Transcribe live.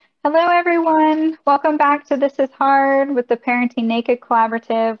Hello, everyone. Welcome back to This is Hard with the Parenting Naked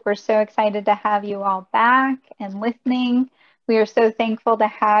Collaborative. We're so excited to have you all back and listening. We are so thankful to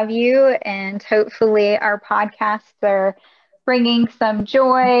have you, and hopefully, our podcasts are bringing some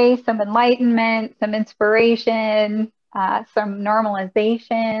joy, some enlightenment, some inspiration, some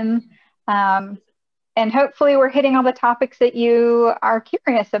normalization. Um, and hopefully, we're hitting all the topics that you are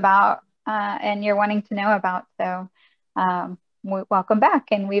curious about and you're wanting to know about. Um, Welcome back.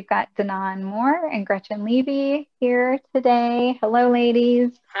 And we've got Danan Moore and Gretchen Levy here today. Hello,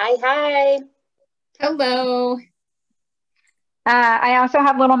 ladies. Hi, hi. Hello. I also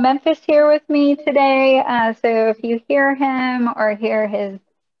have little Memphis here with me today. So if you hear him or hear his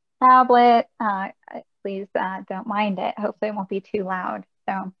tablet, please don't mind it. Hopefully, it won't be too loud.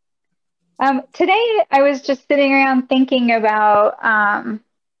 Today I was just sitting around thinking about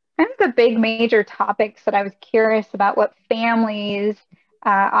kind of the big major topics that I was curious about what families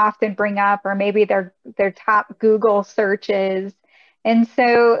often bring up, or maybe their top Google searches. And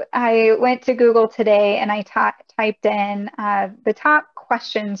so I went to Google today and I typed in the top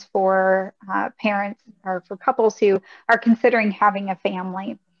questions for parents or for couples who are considering having a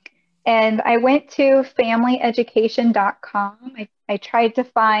family. And I went to familyeducation.com. I tried to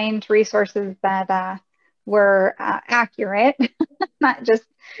find resources that were accurate, not just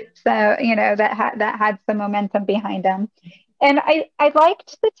that had some momentum behind them. And I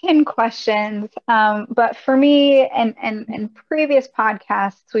liked the 10 questions, but for me and previous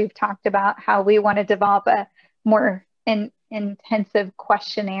podcasts, we've talked about how we want to develop a more intensive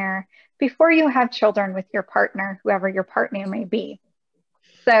questionnaire before you have children with your partner, whoever your partner may be.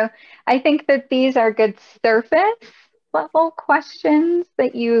 So I think that these are good surface level questions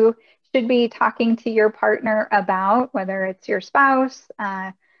that you should be talking to your partner about, whether it's your spouse,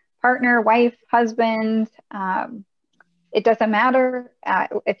 partner, wife, husband. It doesn't matter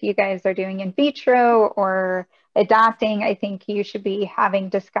if you guys are doing in vitro or adopting. I think you should be having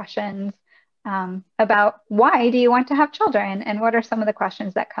discussions about why do you want to have children and what are some of the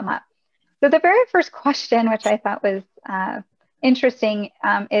questions that come up. So the very first question, which I thought was interesting,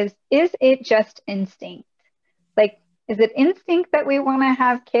 is it just instinct? Like, is it instinct that we want to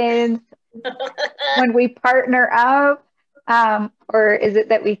have kids when we partner up? Or is it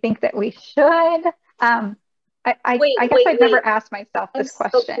that we think that we should? I guess I've never asked myself this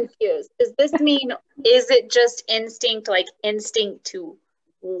question. I'm so confused. Does this mean, is it just instinct, like instinct to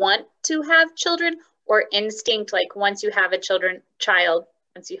want to have children, or instinct like once you have a child,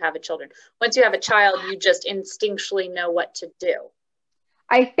 you just instinctually know what to do?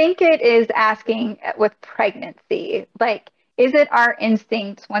 I think it is asking with pregnancy, like, is it our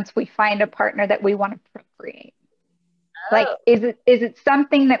instinct once we find a partner that we want to procreate? Like, is it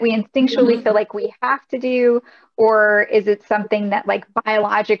something that we instinctually feel like we have to do, or is it something that like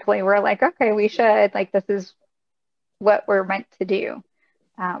biologically we're like, okay, we should, like, this is what we're meant to do?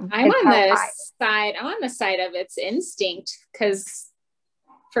 I'm on the side of it's instinct, because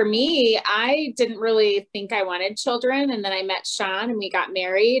for me, I didn't really think I wanted children, and then I met Sean and we got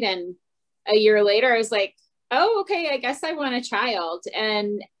married, and a year later I was like, oh, okay, I guess I want a child.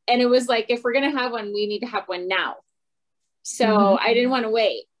 And it was like, if we're gonna have one, we need to have one now. So I didn't want to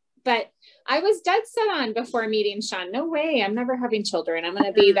wait, but I was dead set on before meeting Sean, no way, I'm never having children. I'm going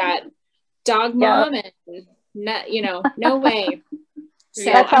to be that dog mom, and no way. So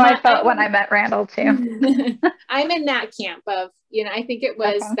that's how I felt when I met Randall too. I'm in that camp of, I think it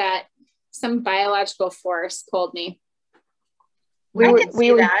was that some biological force pulled me.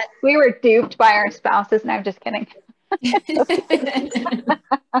 We were duped by our spouses. No, I'm just kidding.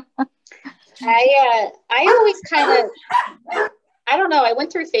 I always kind of, I don't know, I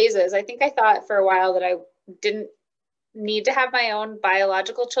went through phases. I think I thought for a while that I didn't need to have my own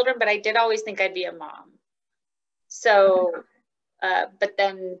biological children, but I did always think I'd be a mom. So, but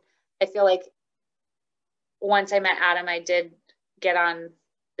then I feel like once I met Adam, I did get on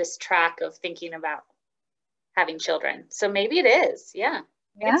this track of thinking about having children. So maybe it is. Yeah.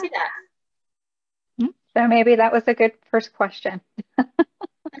 I can see that. So maybe that was a good first question.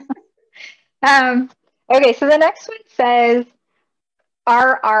 Okay, so the next one says,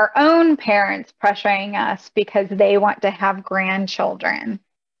 are our own parents pressuring us because they want to have grandchildren?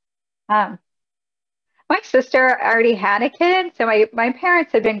 My sister already had a kid, so my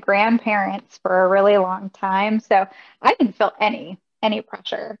parents had been grandparents for a really long time, so I didn't feel any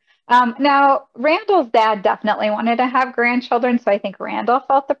pressure. Now, Randall's dad definitely wanted to have grandchildren, so I think Randall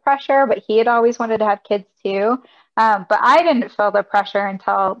felt the pressure, but he had always wanted to have kids too. But I didn't feel the pressure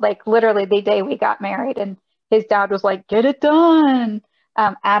until like literally the day we got married, and his dad was like, "Get it done,"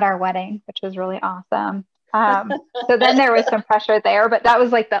 at our wedding, which was really awesome. So then there was some pressure there, but that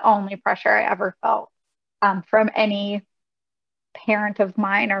was like the only pressure I ever felt from any parent of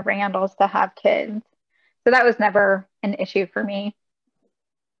mine or Randall's to have kids. So that was never an issue for me.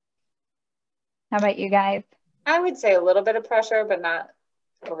 How about you guys? I would say a little bit of pressure, but not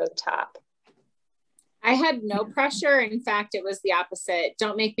over the top. I had no pressure. In fact, it was the opposite.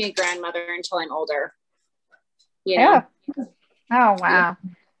 Don't make me a grandmother until I'm older. You know? Oh, wow. Yeah.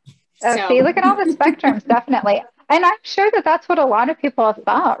 Oh, So, see, look at all the spectrums, definitely. And I'm sure that that's what a lot of people have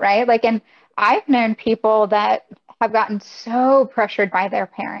thought, right? Like, and I've known people that have gotten so pressured by their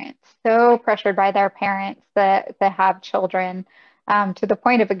parents, that have children, to the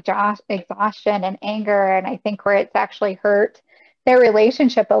point of exhaustion and anger. And I think where it's actually hurt their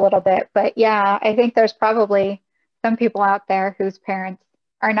relationship a little bit. But yeah, I think there's probably some people out there whose parents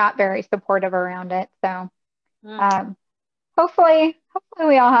are not very supportive around it. So, hopefully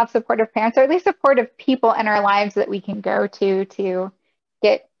we all have supportive parents, or at least supportive people in our lives that we can go to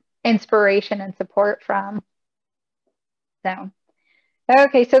get inspiration and support from. So,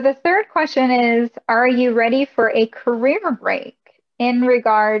 okay, so the third question is, are you ready for a career break in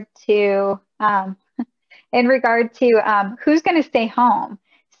regard to who's going to stay home?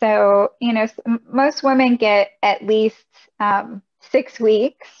 So, most women get at least 6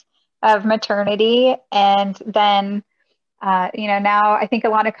 weeks of maternity, and then now I think a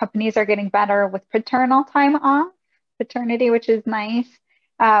lot of companies are getting better with paternity, which is nice.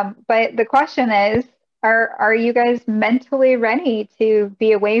 But the question is, are you guys mentally ready to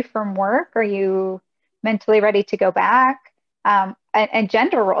be away from work? Are you mentally ready to go back? And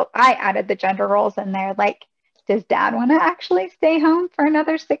gender role, I added the gender roles in there. Like, does dad want to actually stay home for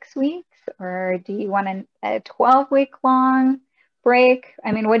another 6 weeks? Or do you want a 12-week long break?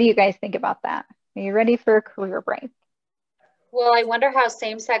 I mean, what do you guys think about that? Are you ready for a career break? Well, I wonder how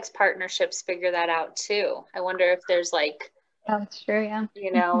same-sex partnerships figure that out too. I wonder if there's like, that's true, yeah.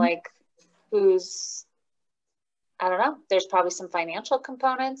 Like I don't know. There's probably some financial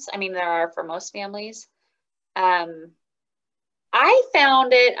components. I mean, there are for most families. I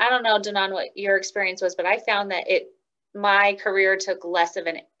found it, I don't know, Danon, what your experience was, but I found that my career took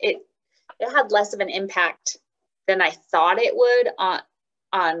it had less of an impact than I thought it would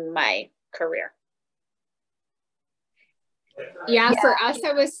on my career. Yeah, for us,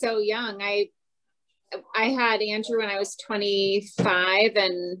 I was so young. I had Andrew when I was 25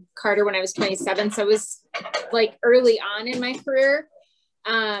 and Carter when I was 27. So it was like early on in my career.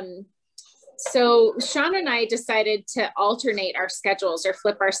 So Sean and I decided to alternate our schedules or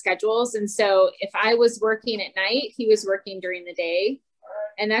flip our schedules. And so if I was working at night, he was working during the day.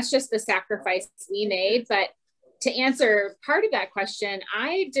 And that's just the sacrifice we made. But to answer part of that question,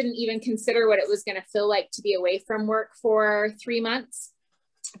 I didn't even consider what it was going to feel like to be away from work for 3 months.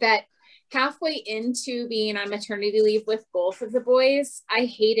 That halfway into being on maternity leave with both of the boys, I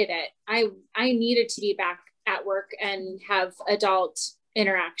hated it. I needed to be back at work and have adult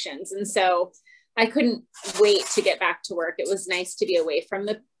interactions. And so I couldn't wait to get back to work. It was nice to be away from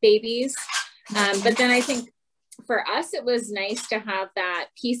the babies. But then I think for us, it was nice to have that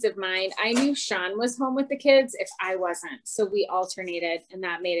peace of mind. I knew Sean was home with the kids if I wasn't. So we alternated, and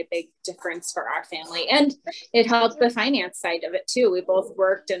that made a big difference for our family. And it helped the finance side of it too. We both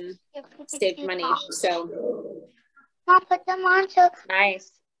worked and saved money. So Mom, put them on so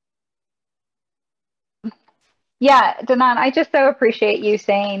nice. Yeah, Danon, I just so appreciate you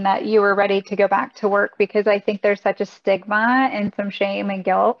saying that you were ready to go back to work, because I think there's such a stigma and some shame and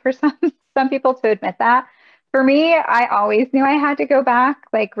guilt for some people to admit that. For me, I always knew I had to go back.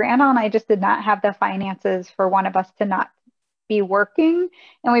 Like Randall and I just did not have the finances for one of us to not be working.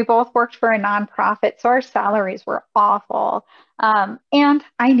 And we both worked for a nonprofit, so our salaries were awful. And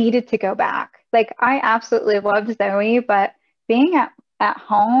I needed to go back. Like I absolutely loved Zoe, but being at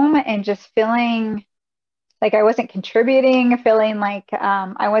home and just feeling like I wasn't contributing, feeling like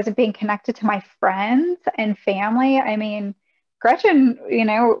I wasn't being connected to my friends and family. I mean, Gretchen,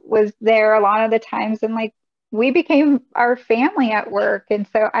 was there a lot of the times, and like we became our family at work. And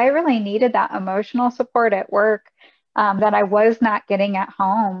so I really needed that emotional support at work that I was not getting at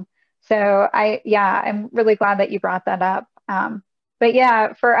home. So I'm really glad that you brought that up. But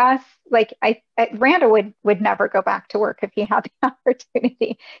yeah, for us, like Randall would never go back to work if he had the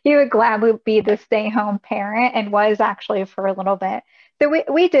opportunity. He would gladly be the stay-home parent, and was actually for a little bit. So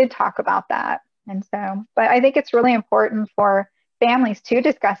we did talk about that. And so, but I think it's really important for families to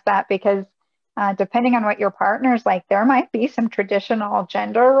discuss that, because depending on what your partner's like, there might be some traditional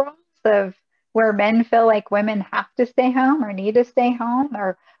gender roles of where men feel like women have to stay home or need to stay home,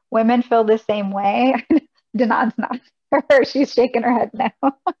 or women feel the same way. Danon's She's shaking her head no.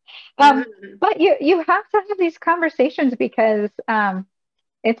 Mhm. But you have to have these conversations because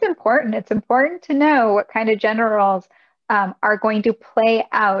it's important. It's important to know what kind of gender roles are going to play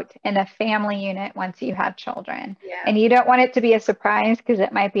out in a family unit once you have children. Yeah. And you don't want it to be a surprise because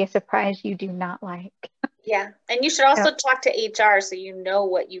it might be a surprise you do not like. Yeah. And you should also talk to HR so you know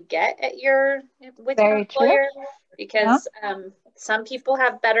what you get at your Very employer, true. because some people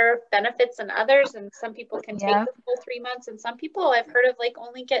have better benefits than others, and some people can take Yeah. the full 3 months, and some people I've heard of like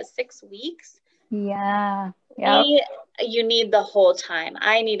only get 6 weeks. Yeah. Yeah. You need the whole time.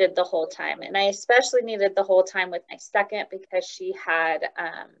 I needed the whole time, and I especially needed the whole time with my second because she had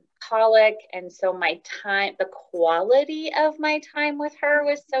colic, and so the quality of my time with her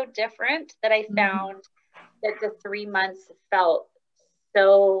was so different that I found that the 3 months felt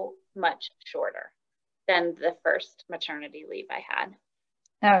so much shorter than the first maternity leave I had.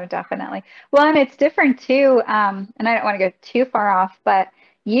 Oh, definitely. Well, and it's different too. And I don't want to go too far off, but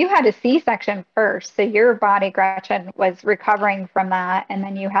you had a C-section first. So your body, Gretchen, was recovering from that. And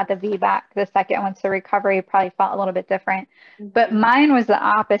then you had the VBAC, the second one. So recovery probably felt a little bit different. But mine was the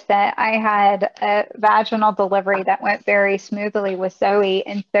opposite. I had a vaginal delivery that went very smoothly with Zoe.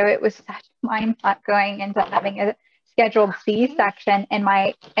 And so it was such a mind fuck going into having a scheduled C-section and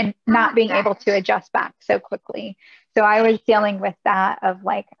not being able to adjust back so quickly. So I was dealing with that of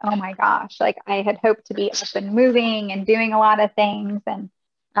like, oh my gosh, like I had hoped to be up and moving and doing a lot of things. And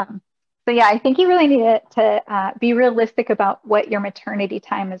so, yeah, I think you really need to be realistic about what your maternity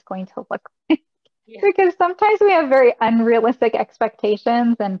time is going to look like. Yeah. Because sometimes we have very unrealistic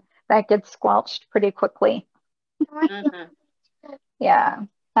expectations and that gets squelched pretty quickly. Yeah.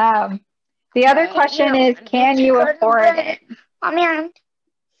 The other question is, can you afford it?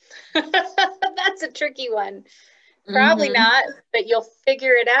 That's a tricky one. Probably not, but you'll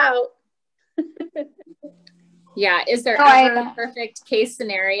figure it out. Yeah. Is there ever a perfect case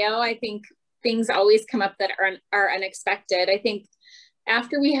scenario? I think things always come up that are unexpected. I think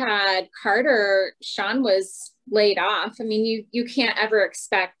after we had Carter, Sean was laid off. I mean, you can't ever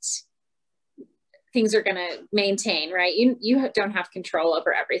expect things are going to maintain, right? You don't have control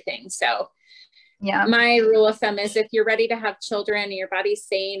over everything. So yeah, my rule of thumb is if you're ready to have children and your body's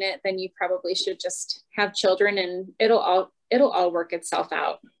saying it, then you probably should just have children and it'll all work itself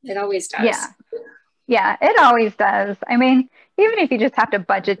out. It always does. Yeah. Yeah, it always does. I mean, even if you just have to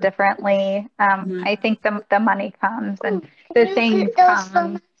budget differently, I think the money comes and the things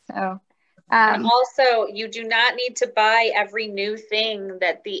come. So, and also, you do not need to buy every new thing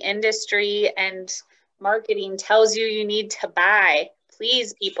that the industry and marketing tells you need to buy.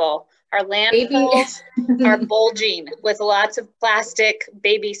 Please, people, our landfills are bulging with lots of plastic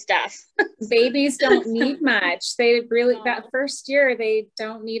baby stuff. Babies don't need much. They really, that first year, they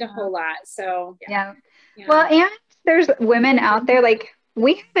don't need a whole lot. So, yeah. Well, and there's women out there, like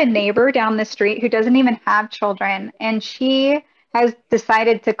we have a neighbor down the street who doesn't even have children, and she has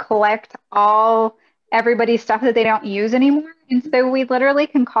decided to collect everybody's stuff that they don't use anymore. And so we literally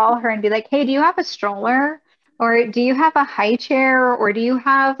can call her and be like, hey, do you have a stroller? Or do you have a high chair? Or do you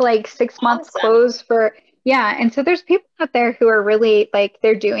have like 6 months clothes for, yeah. And so there's people out there who are really like,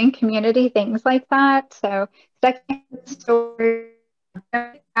 they're doing community things like that. So second story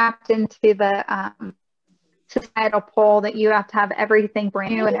tapped into the societal poll that you have to have everything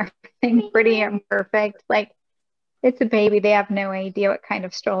brand new and everything pretty and perfect. Like it's a baby. They have no idea what kind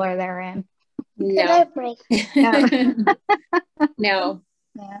of stroller they're in. No. No.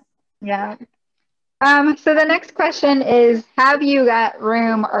 Yeah. So the next question is, have you got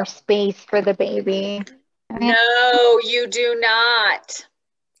room or space for the baby? No, you do not.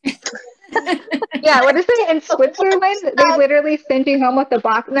 Yeah, what is it in Switzerland? They literally send you home with a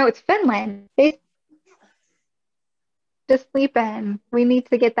box. No, it's Finland. They just sleep in. We need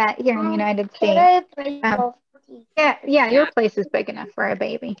to get that here in the United States. Yeah, your place is big enough for a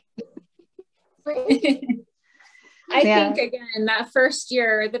baby. I think, again, that first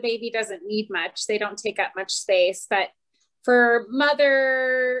year, the baby doesn't need much. They don't take up much space. But for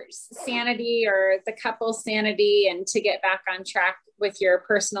mother sanity or the couple sanity and to get back on track with your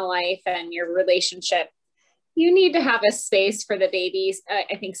personal life and your relationship, you need to have a space for the babies,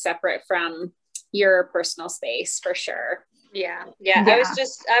 I think, separate from your personal space for sure. Yeah.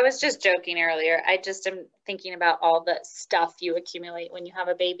 I was just joking earlier. I just am thinking about all the stuff you accumulate when you have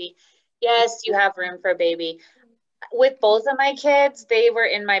a baby. Yes, you have room for a baby. With both of my kids, they were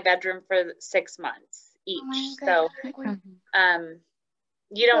in my bedroom for 6 months each. So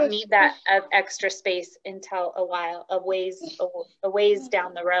you don't need that extra space until a ways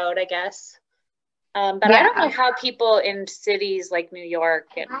down the road, I guess. But I don't know how people in cities like New York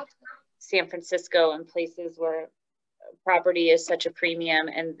and San Francisco and places where property is such a premium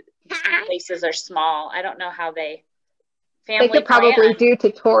and places are small. I don't know how they They could probably do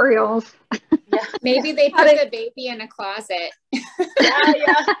tutorials. Yeah. Maybe they put the baby in a closet.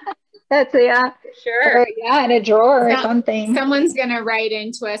 Yeah. That's Sure. Or, yeah, in a drawer or something. Someone's gonna write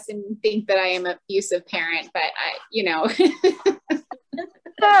into us and think that I am an abusive parent, but No,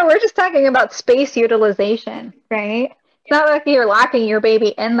 we're just talking about space utilization, right? It's not like you're locking your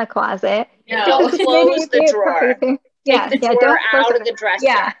baby in the closet. No. Don't close the drawer. Yeah, Take the drawer out of the dresser.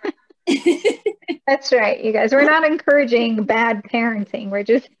 Yeah. That's right, you guys. We're not encouraging bad parenting. We're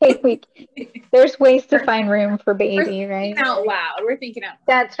just saying there's ways to find room for baby, right? Out loud. We're thinking out loud.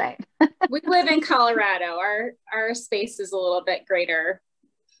 That's right. We live in Colorado. Our space is a little bit greater.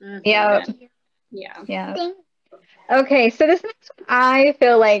 Yeah. Yeah. Okay, so this next one I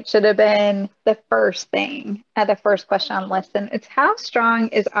feel like should have been the first thing, the first question on the list, and it's how strong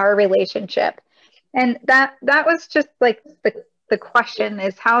is our relationship? And that was just like the question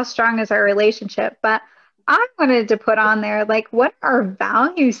is how strong is our relationship? But I wanted to put on there, like, what are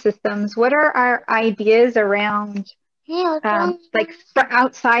value systems? What are our ideas around like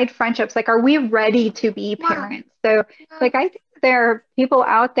outside friendships? Like, are we ready to be parents? So like, I think there are people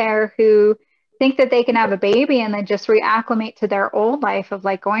out there who think that they can have a baby and then just reacclimate to their old life of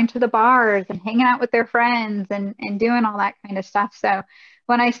like going to the bars and hanging out with their friends and doing all that kind of stuff. So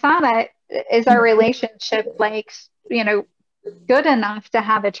when I saw that, is our relationship like, good enough to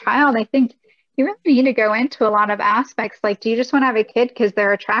have a child? I think you really need to go into a lot of aspects. Like, do you just want to have a kid because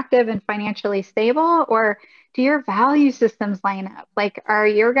they're attractive and financially stable? Or do your value systems line up? Like, are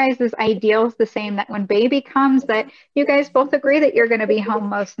your guys' ideals the same, that when baby comes, that you guys both agree that you're going to be home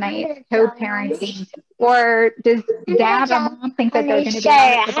most nights, co-parenting? Or does dad or mom think that they're going to be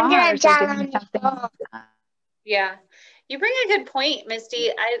out at the bars or doing something? Yeah, you bring a good point, Misty.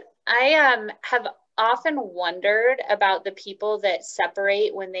 I have often wondered about the people that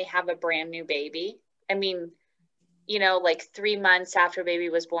separate when they have a brand new baby. I mean, like 3 months after baby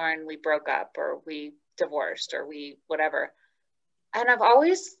was born, we broke up or we divorced or we whatever. And I've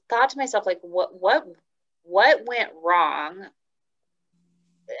always thought to myself, like, what went wrong?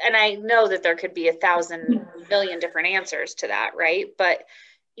 And I know that there could be 1,000 million different answers to that, right? But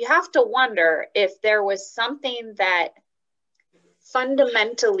you have to wonder if there was something that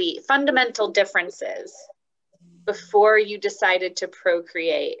fundamental differences before you decided to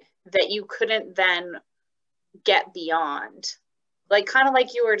procreate that you couldn't then get beyond. Like, kind of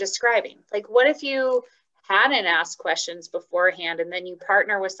like you were describing. Like, what if you hadn't asked questions beforehand and then you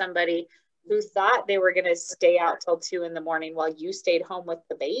partner with somebody who thought they were going to stay out till 2 a.m. while you stayed home with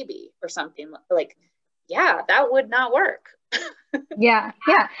the baby or something? Like, yeah, that would not work. Yeah.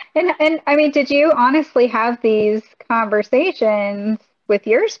 And I mean, did you honestly have these conversations with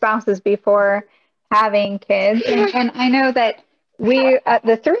your spouses before having kids? And I know that we,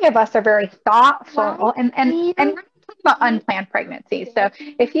 the three of us, are very thoughtful and we're not talking about unplanned pregnancy. So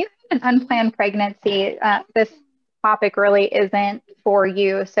if you have an unplanned pregnancy, this topic really isn't for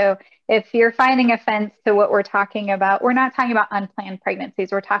you. So if you're finding offense to what we're talking about, we're not talking about unplanned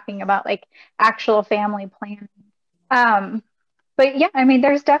pregnancies. We're talking about like actual family planning. But yeah, I mean,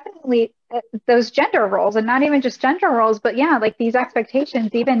 there's definitely those gender roles, and not even just gender roles, but yeah, like these expectations,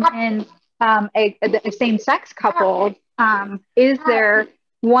 even in a same-sex couple. Is there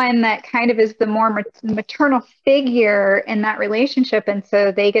one that kind of is the more maternal figure in that relationship? And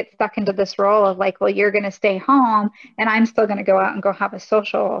so they get stuck into this role of like, well, you're going to stay home and I'm still going to go out and go have a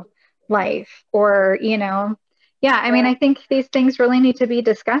social life, or, yeah, I mean, I think these things really need to be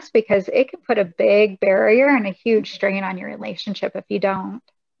discussed because it can put a big barrier and a huge strain on your relationship if you don't.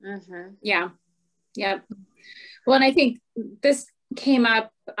 Mm-hmm. Yeah. Yep. Well, and I think this came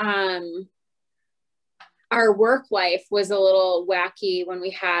up, our work life was a little wacky when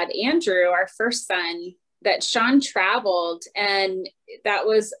we had Andrew, our first son, that Sean traveled, and that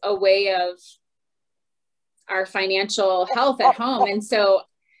was a way of our financial health at home. And so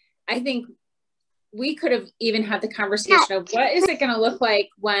I think we could have even had the conversation of what is it going to look like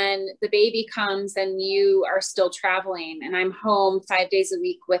when the baby comes and you are still traveling and I'm home 5 days a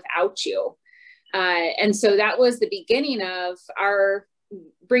week without you. And so that was the beginning of our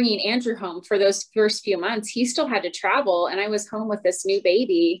bringing Andrew home. For those first few months, he still had to travel, and I was home with this new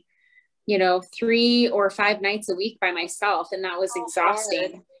baby, 3 or 5 nights a week by myself. And that was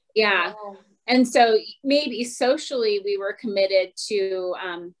exhausting. Hard. Yeah. And so maybe socially we were committed to,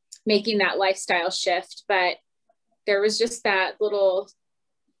 making that lifestyle shift, but there was just that little,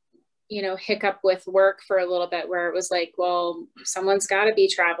 hiccup with work for a little bit where it was like, well, someone's got to be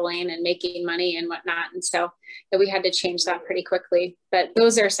traveling and making money and whatnot. And so we had to change that pretty quickly. But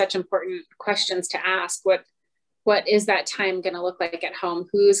those are such important questions to ask. what is that time going to look like at home?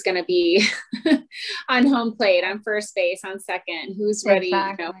 Who's going to be on home plate, on first base, on second? Who's ready?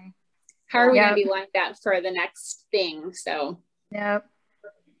 Exactly. You know, how are we going to be lined up for the next thing? So, yep.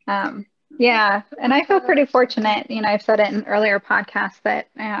 Yeah. And I feel pretty fortunate. You know, I've said it in earlier podcasts that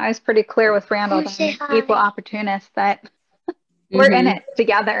I was pretty clear with Randall that I'm equal opportunist, that we're in it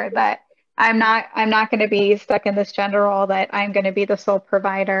together, that I'm not going to be stuck in this gender role, that I'm going to be the sole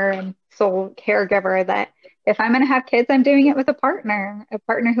provider and sole caregiver, that if I'm going to have kids, I'm doing it with a partner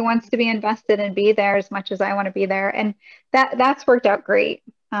who wants to be invested and be there as much as I want to be there. And that's worked out great.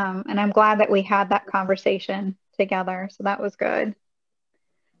 And I'm glad that we had that conversation together. So that was good.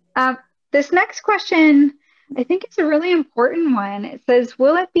 This next question, I think it's a really important one. It says,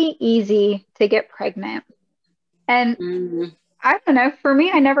 will it be easy to get pregnant? And I don't know, for me,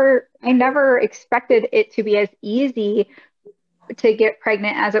 I never expected it to be as easy to get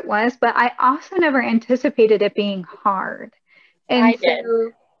pregnant as it was, but I also never anticipated it being hard. And I did.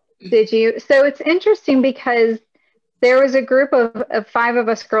 Did you? So it's interesting because there was a group of 5 of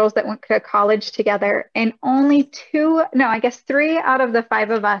us girls that went to college together, and only 3 out of the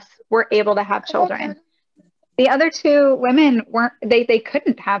 5 of us were able to have children. The other 2 women weren't, they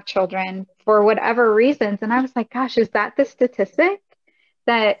couldn't have children for whatever reasons. And I was like, gosh, is that the statistic?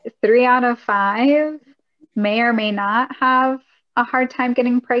 That 3 out of 5 may or may not have a hard time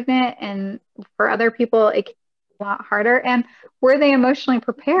getting pregnant, and for other people, it can be a lot harder. And were they emotionally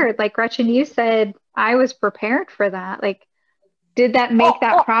prepared? Like Gretchen, you said, I was prepared for that. Like, did that make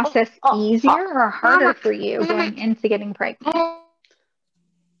that process easier or harder for you going into getting pregnant?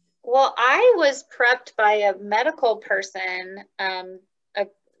 Well, I was prepped by a medical person. A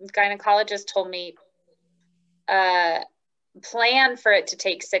gynecologist told me, plan for it to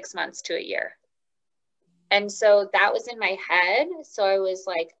take 6 months to a year. And so that was in my head. So I was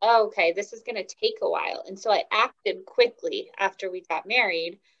like, oh, okay, this is going to take a while. And so I acted quickly after we got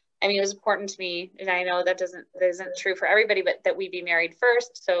married. I mean, it was important to me, and I know that isn't true for everybody, but that we be married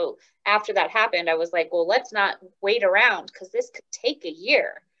first. So after that happened, I was like, well, let's not wait around, because this could take a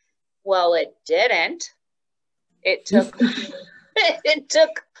year. Well, it didn't. It took it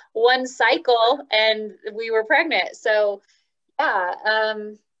took one cycle and we were pregnant. So yeah,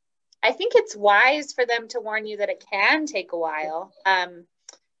 I think it's wise for them to warn you that it can take a while.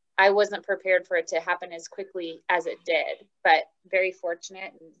 I wasn't prepared for it to happen as quickly as it did, but very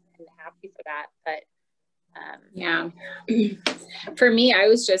fortunate and happy for that. But yeah, for me, I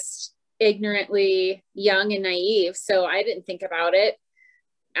was just ignorantly young and naive, so I didn't think about it.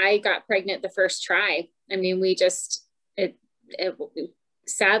 I got pregnant the first try. I mean,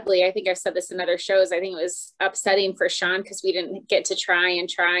 sadly, I think I've said this in other shows, I think it was upsetting for Sean because we didn't get to try. And,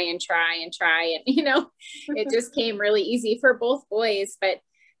 you know, it just came really easy for both boys. But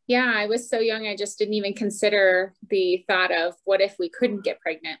yeah, I was so young, I just didn't even consider the thought of what if we couldn't get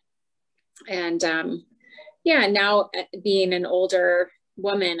pregnant. And yeah, now being an older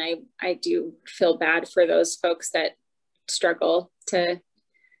woman, I do feel bad for those folks that struggle to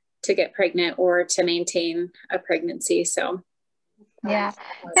get pregnant or to maintain a pregnancy. So yeah.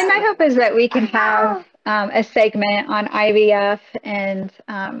 And my hope is that we can have a segment on IVF and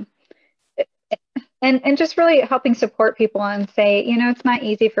just really helping support people and say, you know, it's not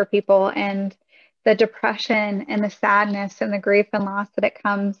easy for people, and the depression and the sadness and the grief and loss that it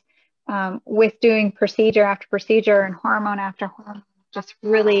comes with doing procedure after procedure and hormone after hormone, just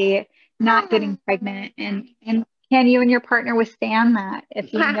really not getting pregnant. And can you and your partner withstand that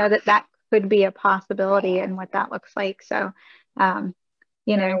if you know that could be a possibility and what that looks like? So,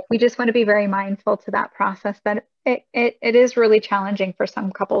 you know, we just want to be very mindful to that process, that it is really challenging for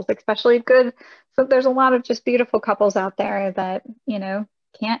some couples, especially good. So there's a lot of just beautiful couples out there that, you know,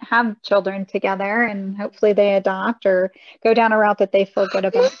 can't have children together, and hopefully they adopt or go down a route that they feel good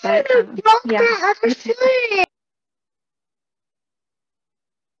about. But, yeah.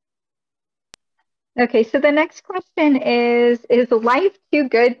 Okay, so the next question is life too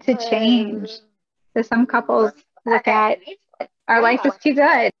good to change? So some couples look at, our life is too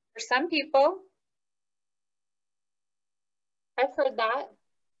good. for some people, I've heard that.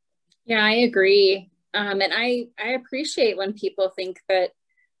 yeah, I agree. And I appreciate when people think that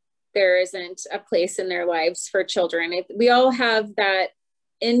there isn't a place in their lives for children. We all have that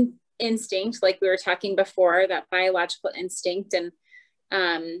instinct, like we were talking before, that biological instinct. And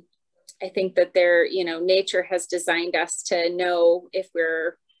I think that nature has designed us to know if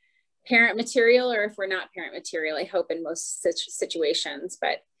we're parent material or if we're not parent material, I hope, in most situations.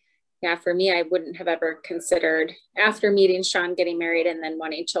 But yeah, for me, I wouldn't have ever considered, after meeting Sean, getting married, and then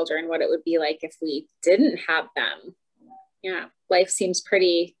wanting children, what it would be like if we didn't have them. Yeah, life seems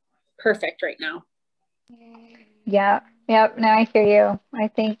pretty perfect right now. Yeah. Yep. No, I hear you. I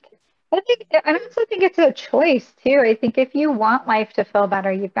also think it's a choice too. I think if you want life to feel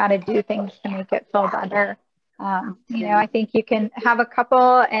better, you've got to do things to make it feel better. I think you can have a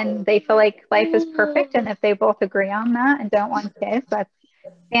couple and they feel like life is perfect. And if they both agree on that and don't want kids, that's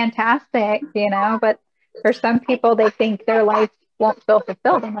fantastic, but for some people, they think their life won't feel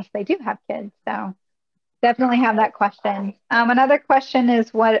fulfilled unless they do have kids. So definitely have that question. Another question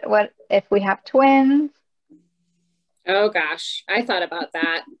is what if we have twins? Oh gosh, I thought about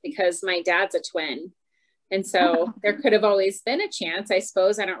that because my dad's a twin. And so there could have always been a chance, I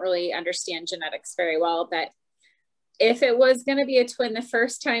suppose. I don't really understand genetics very well, but if it was going to be a twin the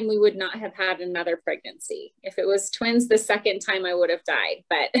first time, we would not have had another pregnancy. If it was twins the second time, I would have died.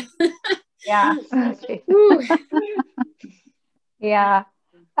 But yeah. Yeah.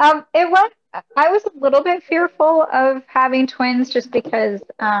 I was a little bit fearful of having twins just because,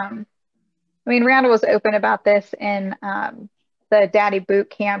 Randall was open about this in the daddy boot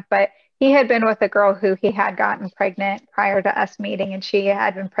camp, but he had been with a girl who he had gotten pregnant prior to us meeting, and she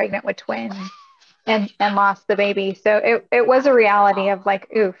had been pregnant with twins and lost the baby. So it was a reality of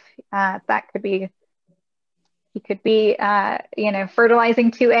like, oof, that could be, he could be,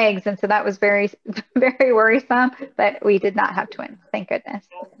 fertilizing 2 eggs. And so that was very, very worrisome, but we did not have twins. Thank goodness.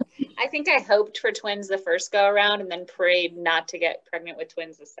 I think I hoped for twins the first go around and then prayed not to get pregnant with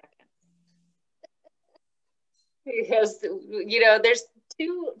twins the second. Because, there's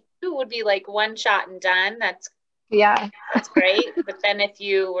two would be like one shot and done. That's great. But then if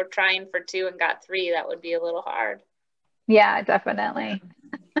you were trying for 2 and got 3, that would be a little hard. Yeah, definitely.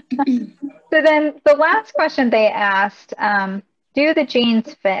 So then the last question they asked, do the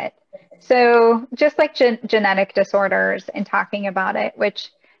genes fit? So just like genetic disorders and talking about it, which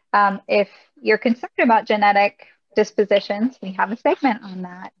if you're concerned about genetic dispositions, we have a segment on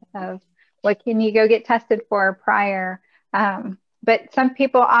that of what can you go get tested for prior. But some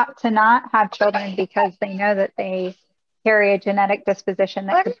people opt to not have children because they know that they carry a genetic disposition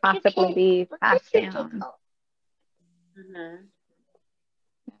that could possibly be passed down. Mm-hmm.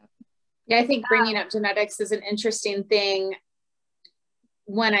 Yeah, I think bringing up genetics is an interesting thing.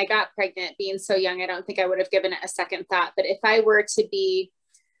 When I got pregnant, being so young, I don't think I would have given it a second thought. But if I were to be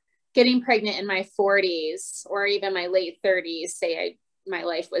getting pregnant in my 40s or even my late 30s, say my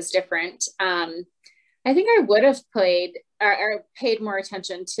life was different, I think I would have paid more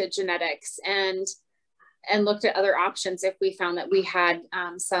attention to genetics and looked at other options if we found that we had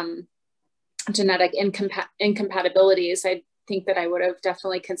some genetic incompatibilities. I think that I would have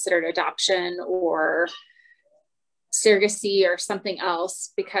definitely considered adoption or surrogacy or something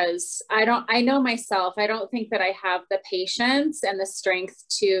else, because I know myself, I don't think that I have the patience and the strength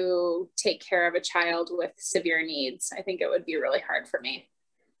to take care of a child with severe needs. I think it would be really hard for me.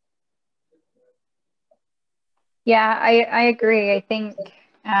 Yeah, I agree. I think,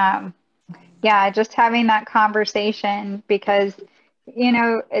 just having that conversation, because, you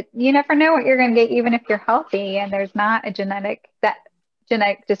never know what you're going to get, even if you're healthy and there's not a genetic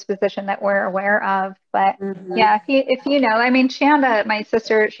disposition that we're aware of. But yeah, if Shanda, my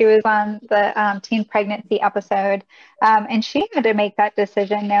sister, she was on the teen pregnancy episode, and she had to make that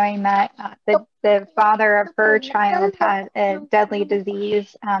decision knowing that the father of her child had a deadly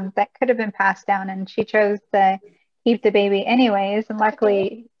disease that could have been passed down, and she chose to keep the baby anyways. And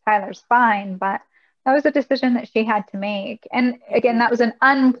luckily, Tyler's fine, but that was a decision that she had to make. And again, that was an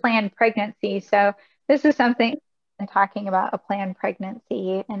unplanned pregnancy. So this is something, and talking about a planned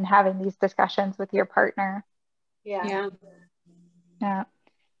pregnancy and having these discussions with your partner. Yeah. So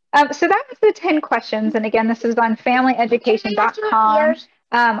that was the 10 questions. And again, this is on familyeducation.com.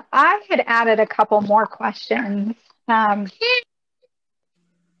 I had added a couple more questions. Sorry,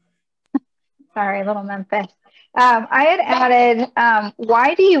 little Memphis. I had added,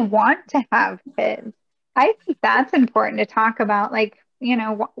 why do you want to have kids? I think that's important to talk about. Like,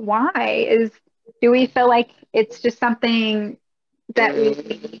 why do we feel like it's just something that we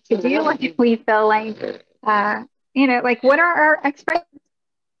need to do? Like, we feel like, like, what are our expectations?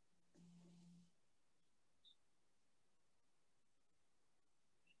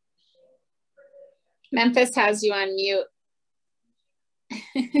 Memphis has you on mute.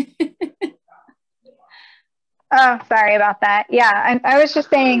 Oh, sorry about that. Yeah, I was just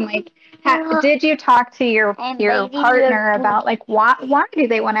saying, like, did you talk to your partner about like why do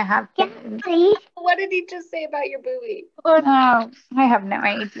they want to have kids? What did he just say about your booby? Oh, I have no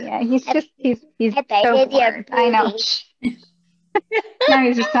idea. He's so bored. I know. Now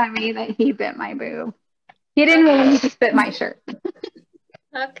he's just telling me that he bit my boob. He didn't really just bit my shirt.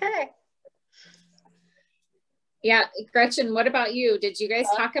 Okay. Yeah, Gretchen, what about you? Did you guys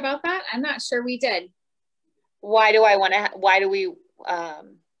talk about that? I'm not sure we did. why do we,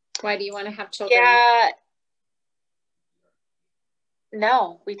 why do you want to have children? Yeah,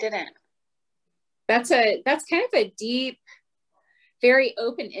 no, we didn't. That's kind of a deep, very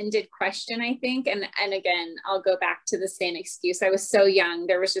open-ended question, I think. And again, I'll go back to the same excuse. I was so young.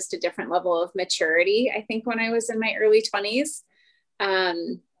 There was just a different level of maturity, I think, when I was in my early 20s.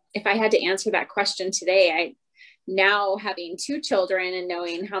 If I had to answer that question today, now having 2 children and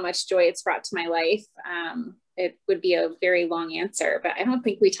knowing how much joy it's brought to my life, it would be a very long answer, but I don't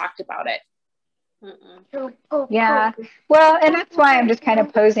think we talked about it. Yeah. Well, and that's why I'm just kind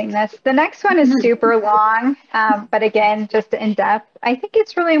of posing this. The next one is super long, but again, just in depth. I think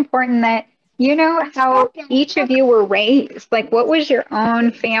it's really important that you know how each of you were raised. Like, what was your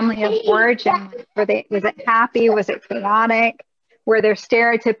own family of origin? Was it happy? Was it chaotic? Were there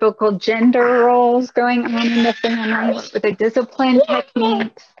stereotypical gender roles going on in the family? Were there discipline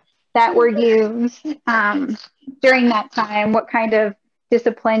techniques that were used during that time? What kind of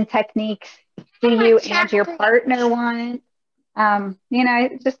discipline techniques do you and your partner want?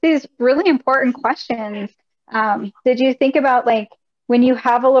 Just these really important questions. Did you think about, like, when you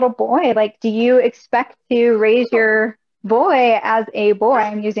have a little boy, like, do you expect to raise your boy as a boy?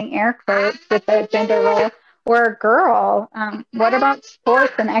 I'm using air quotes with the gender role, or a girl. What about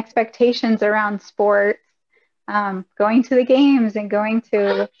sports and expectations around sports? Going to the games and going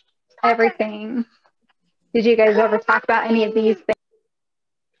to everything. Did you guys ever talk about any of these things?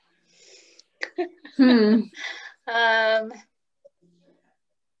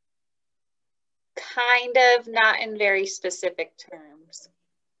 Kind of, not in very specific terms.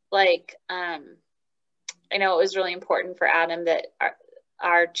 Like, I know it was really important for Adam that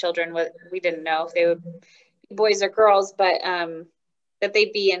our children, we didn't know if they would be boys or girls, but that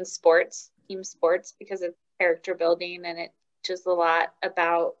they'd be in sports, team sports, because of character building, and it just a lot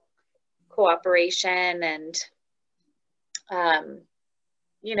about cooperation and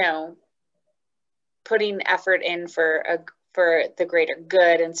putting effort in for the greater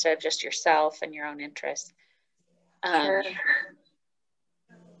good instead of just yourself and your own interests. Sure.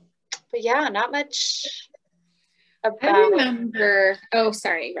 But yeah, not much about. I remember. Oh,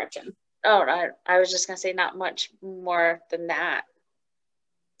 sorry, Gretchen. Oh, I was just gonna say not much more than that.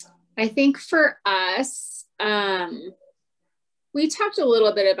 I think for us, we talked a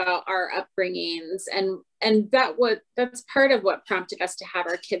little bit about our upbringings, and that's part of what prompted us to have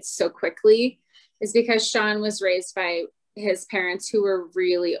our kids so quickly, is because Sean was raised by his parents who were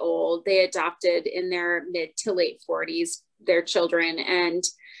really old. They adopted in their mid to late 40s their children, and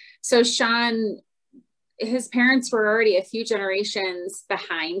so Sean, his parents were already a few generations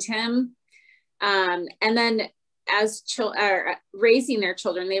behind him, and then as raising their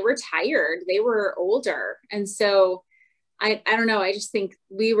children, they were tired, they were older, and so I don't know, I just think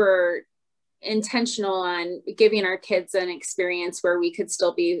we were intentional on giving our kids an experience where we could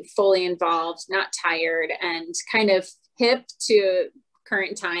still be fully involved, not tired, and kind of hip to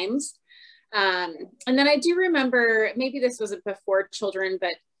current times. And then I do remember, maybe this wasn't before children,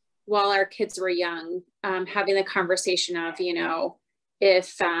 but while our kids were young, having the conversation of,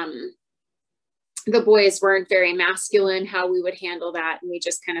 if the boys weren't very masculine, how we would handle that. And we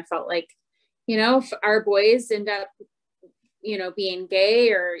just kind of felt like, if our boys end up being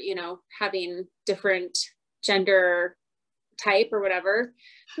gay or, having different gender type or whatever,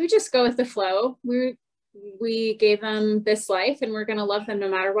 we just go with the flow. We gave them this life and we're going to love them no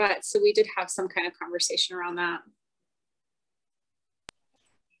matter what. So we did have some kind of conversation around that.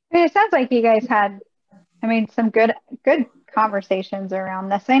 It sounds like you guys had, some good conversations around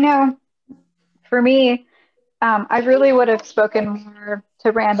this. I know for me, I really would have spoken more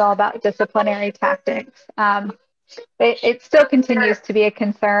to Randall about disciplinary tactics. It still continues to be a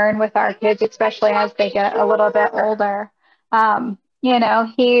concern with our kids, especially as they get a little bit older.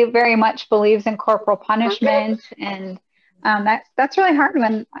 He very much believes in corporal punishment, and that's really hard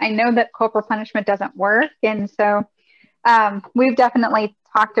when I know that corporal punishment doesn't work. And so we've definitely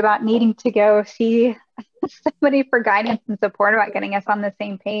talked about needing to go see somebody for guidance and support about getting us on the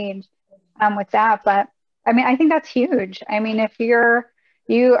same page with that. But I think that's huge. If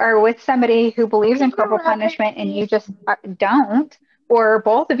you are with somebody who believes in corporal punishment and you just don't, or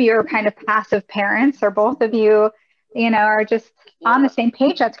both of you are kind of passive parents, or both of you, are just on the same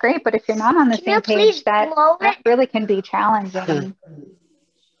page, that's great. But if you're not on the same page, that really can be challenging.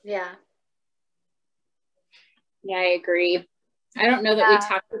 Yeah. Yeah, I agree. I don't know that we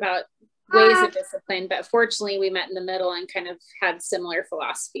talked about ways of discipline, but fortunately we met in the middle and kind of had similar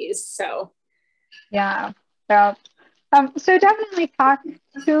philosophies. So yeah. So definitely talk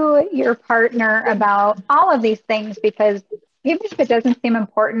to your partner about all of these things, because even if it doesn't seem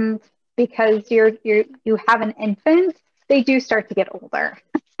important because you have an infant, they do start to get older.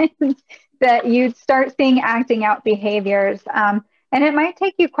 That you'd start seeing acting out behaviors. And it might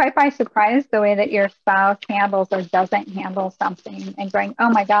take you quite by surprise the way that your spouse handles or doesn't handle something and going, oh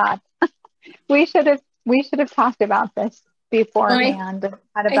my God, we should have talked about this beforehand and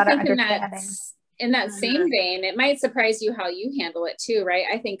had a better understanding. In that same vein, it might surprise you how you handle it too, right?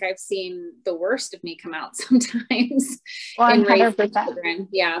 I think I've seen the worst of me come out sometimes 100%. in raising children.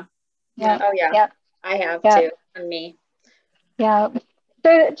 Yeah. Oh yeah. Yep. I have Yep. too. And me. Yeah.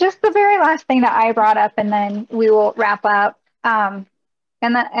 So just the very last thing that I brought up, and then we will wrap up. And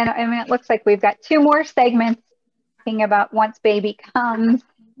I mean, it looks like we've got 2 more segments talking about once baby comes,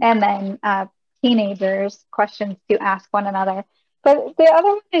 and then teenagers, questions to ask one another. But the other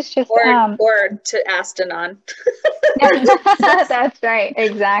one is just or to ask Danon. That's right,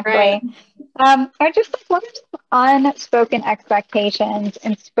 exactly. Right. I just what are unspoken expectations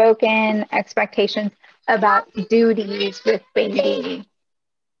and spoken expectations about duties with baby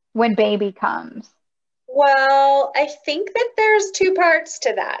when baby comes? Well, I think that there's 2 parts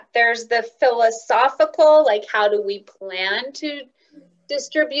to that. There's the philosophical, like how do we plan to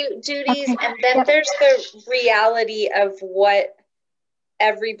distribute duties? Okay. And then there's the reality of what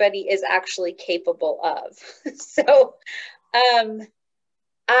everybody is actually capable of. So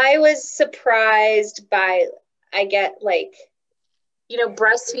I was surprised by, I get like,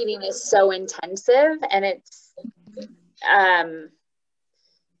 breastfeeding is so intensive and it's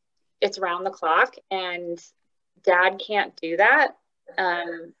round the clock, and dad can't do that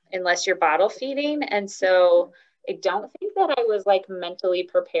unless you're bottle feeding. And so I don't think that I was like mentally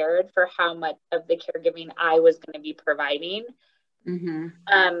prepared for how much of the caregiving I was going to be providing. Mm-hmm.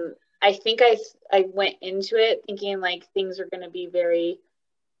 I think I went into it thinking like things are going to be very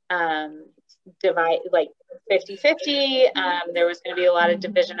like 50-50. There was going to be a lot of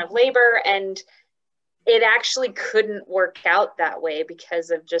division of labor, and it actually couldn't work out that way because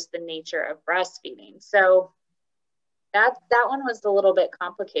of just the nature of breastfeeding. So that one was a little bit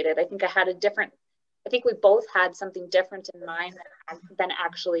complicated. I think we both had something different in mind than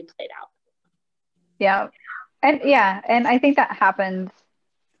actually played out. Yeah. And I think that happens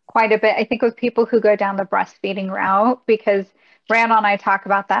quite a bit. I think with people who go down the breastfeeding route, because Randall and I talk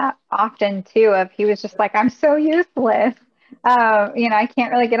about that often too, of he was just like, I'm so useless. I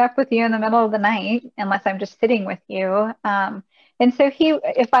can't really get up with you in the middle of the night unless I'm just sitting with you. And so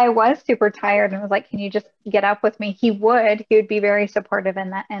if I was super tired and was like, can you just get up with me? He would be very supportive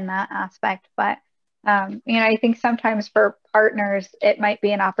in that aspect. But, I think sometimes for partners, it might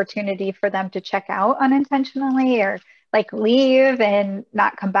be an opportunity for them to check out unintentionally or like leave and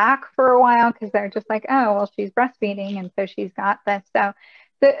not come back for a while because they're just like, oh, well, she's breastfeeding. And so she's got this. So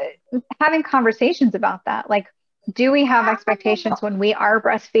having conversations about that, like, do we have expectations when we are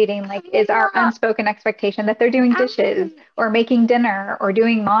breastfeeding? Like, is our unspoken expectation that they're doing dishes or making dinner or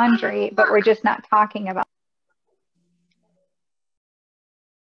doing laundry, but we're just not talking about?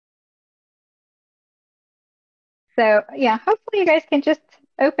 So yeah, hopefully you guys can just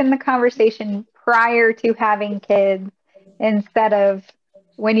open the conversation prior to having kids instead of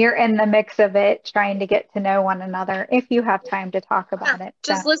when you're in the mix of it, trying to get to know one another if you have time to talk about it.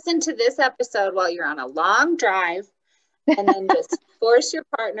 Just listen to this episode while you're on a long drive and then just force your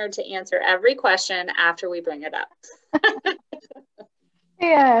partner to answer every question after we bring it up.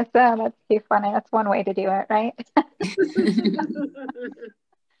 Yeah, so that's too funny. That's one way to do it, right?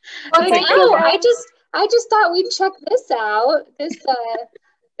 Well, like, I just thought we'd check this out.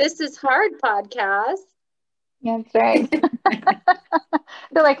 This is hard podcast. Yeah, that's right.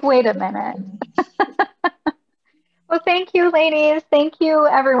 They're like, wait a minute. Well, thank you, ladies. Thank you,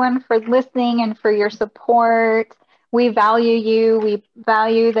 everyone, for listening and for your support. We value you. We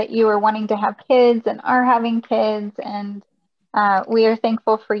value that you are wanting to have kids and are having kids. And we are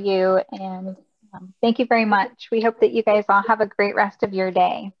thankful for you. And thank you very much. We hope that you guys all have a great rest of your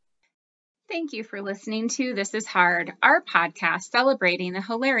day. Thank you for listening to This Is Hard, our podcast celebrating the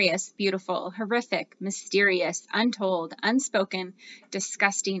hilarious, beautiful, horrific, mysterious, untold, unspoken,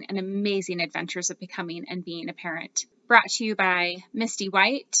 disgusting, and amazing adventures of becoming and being a parent. Brought to you by Misty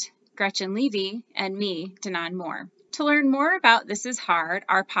White, Gretchen Levy, and me, Danon Moore. To learn more about This Is Hard,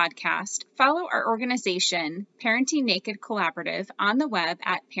 our podcast, follow our organization, Parenting Naked Collaborative, on the web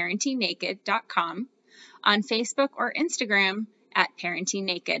at parentingnaked.com, on Facebook or Instagram at Parenting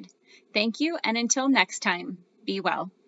Naked. Thank you, and until next time, be well.